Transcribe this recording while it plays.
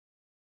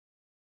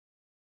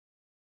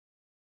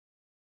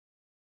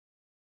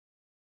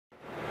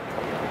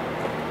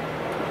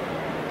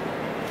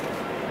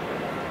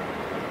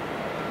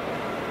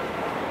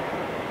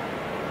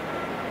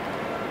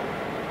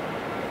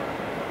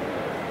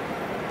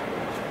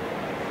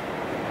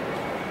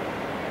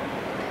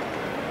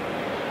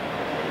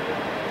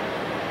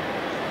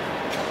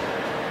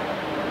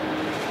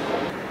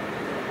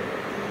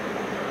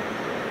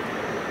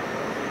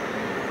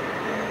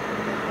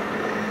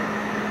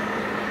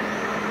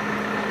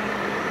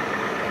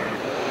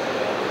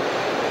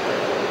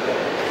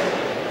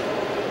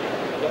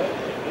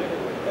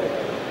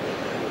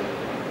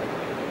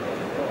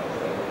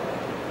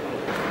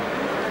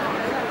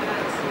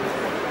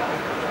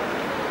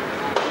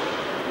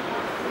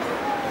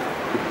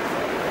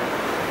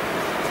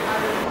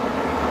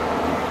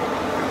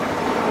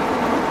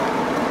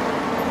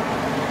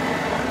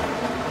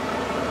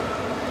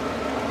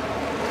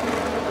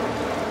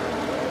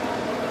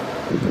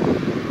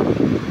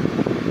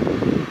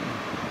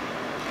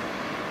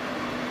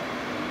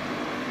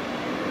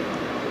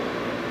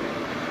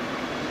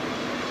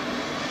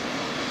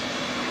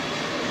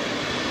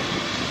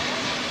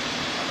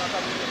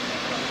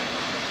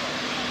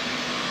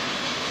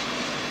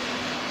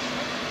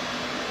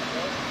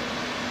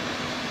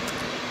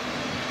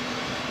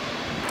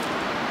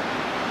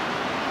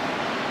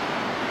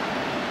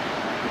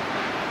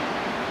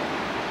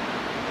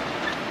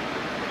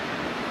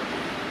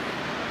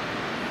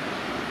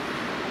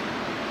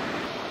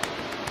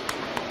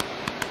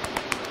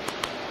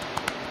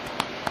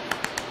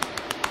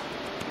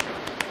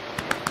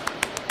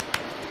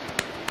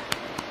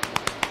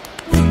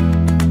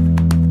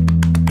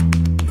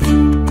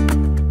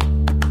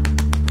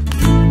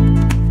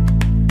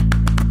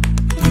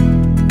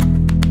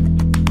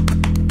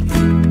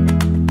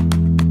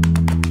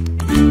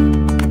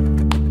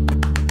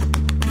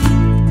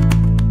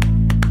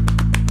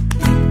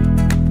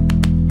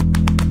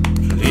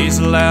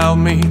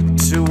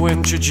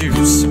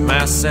introduce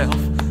myself.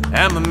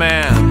 I'm a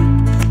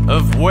man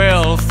of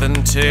wealth and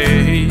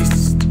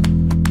taste.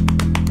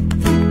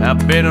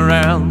 I've been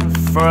around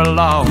for a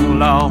long,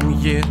 long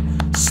year,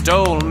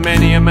 stole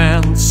many a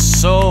man's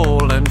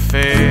soul and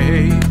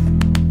faith.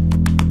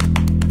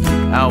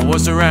 I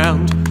was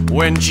around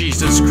when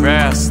Jesus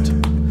Christ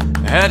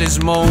had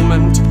his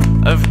moment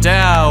of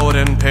doubt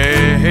and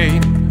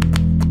pain.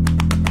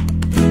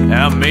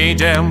 I made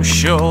damn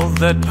sure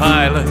that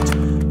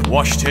Pilate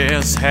washed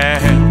his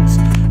hands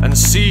and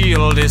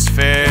sealed his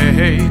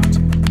fate.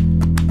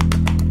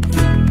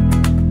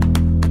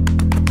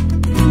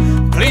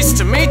 Pleased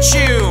to meet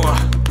you,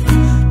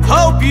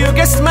 hope you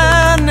guessed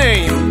my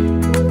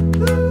name.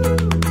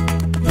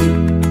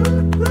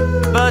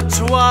 But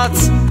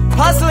what's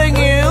puzzling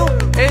you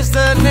is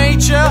the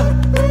nature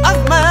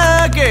of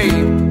my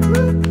game.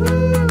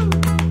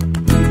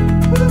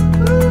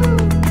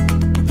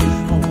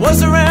 I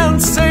was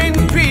around St.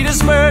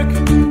 Petersburg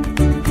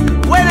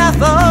when I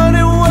thought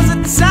it was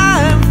a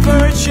time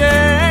for a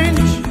change.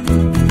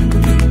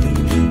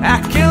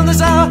 I killed the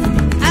Tsar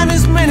and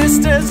his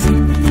ministers.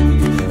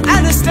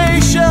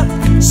 Anastasia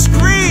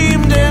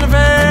screamed in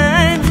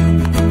vain.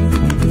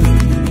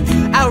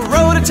 I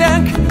rode a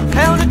tank,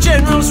 held a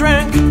general's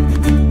rank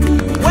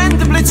when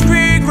the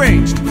blitzkrieg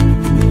raged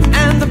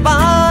and the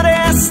body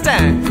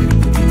stank.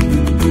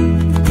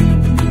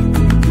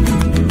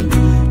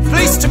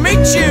 Pleased to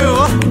meet you,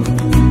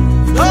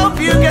 hope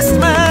you guessed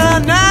my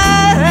name.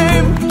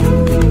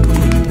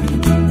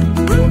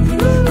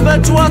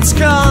 But what's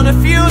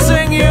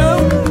confusing you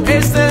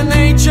is the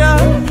nature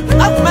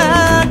of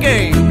my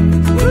game.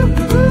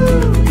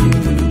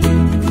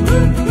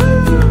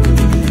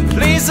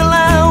 Please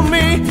allow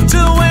me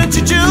to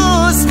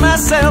introduce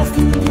myself.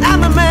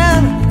 I'm a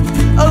man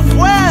of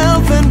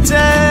wealth and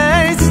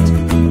taste.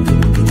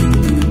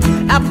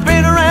 I've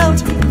been around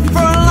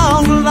for a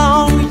long,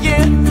 long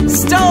year,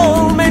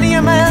 stole many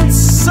a man's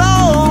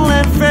soul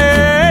and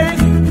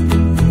faith.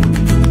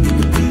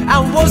 I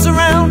was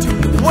around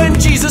when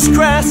Jesus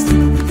Christ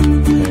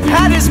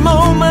had his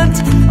moment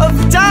of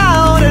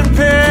doubt and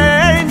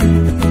pain.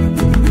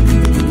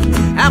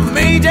 I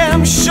made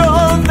damn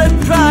sure that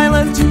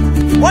Pilate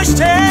washed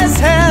his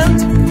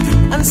hand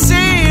and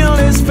sealed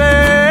his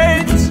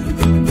fate.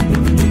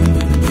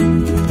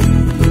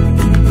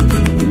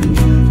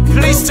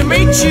 Pleased to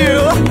meet you,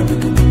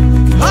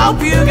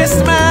 hope you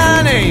guessed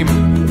my name.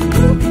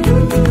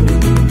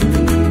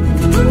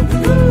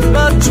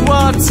 But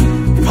what's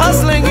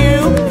puzzling you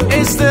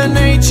is the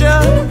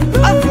nature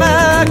of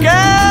my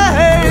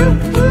game.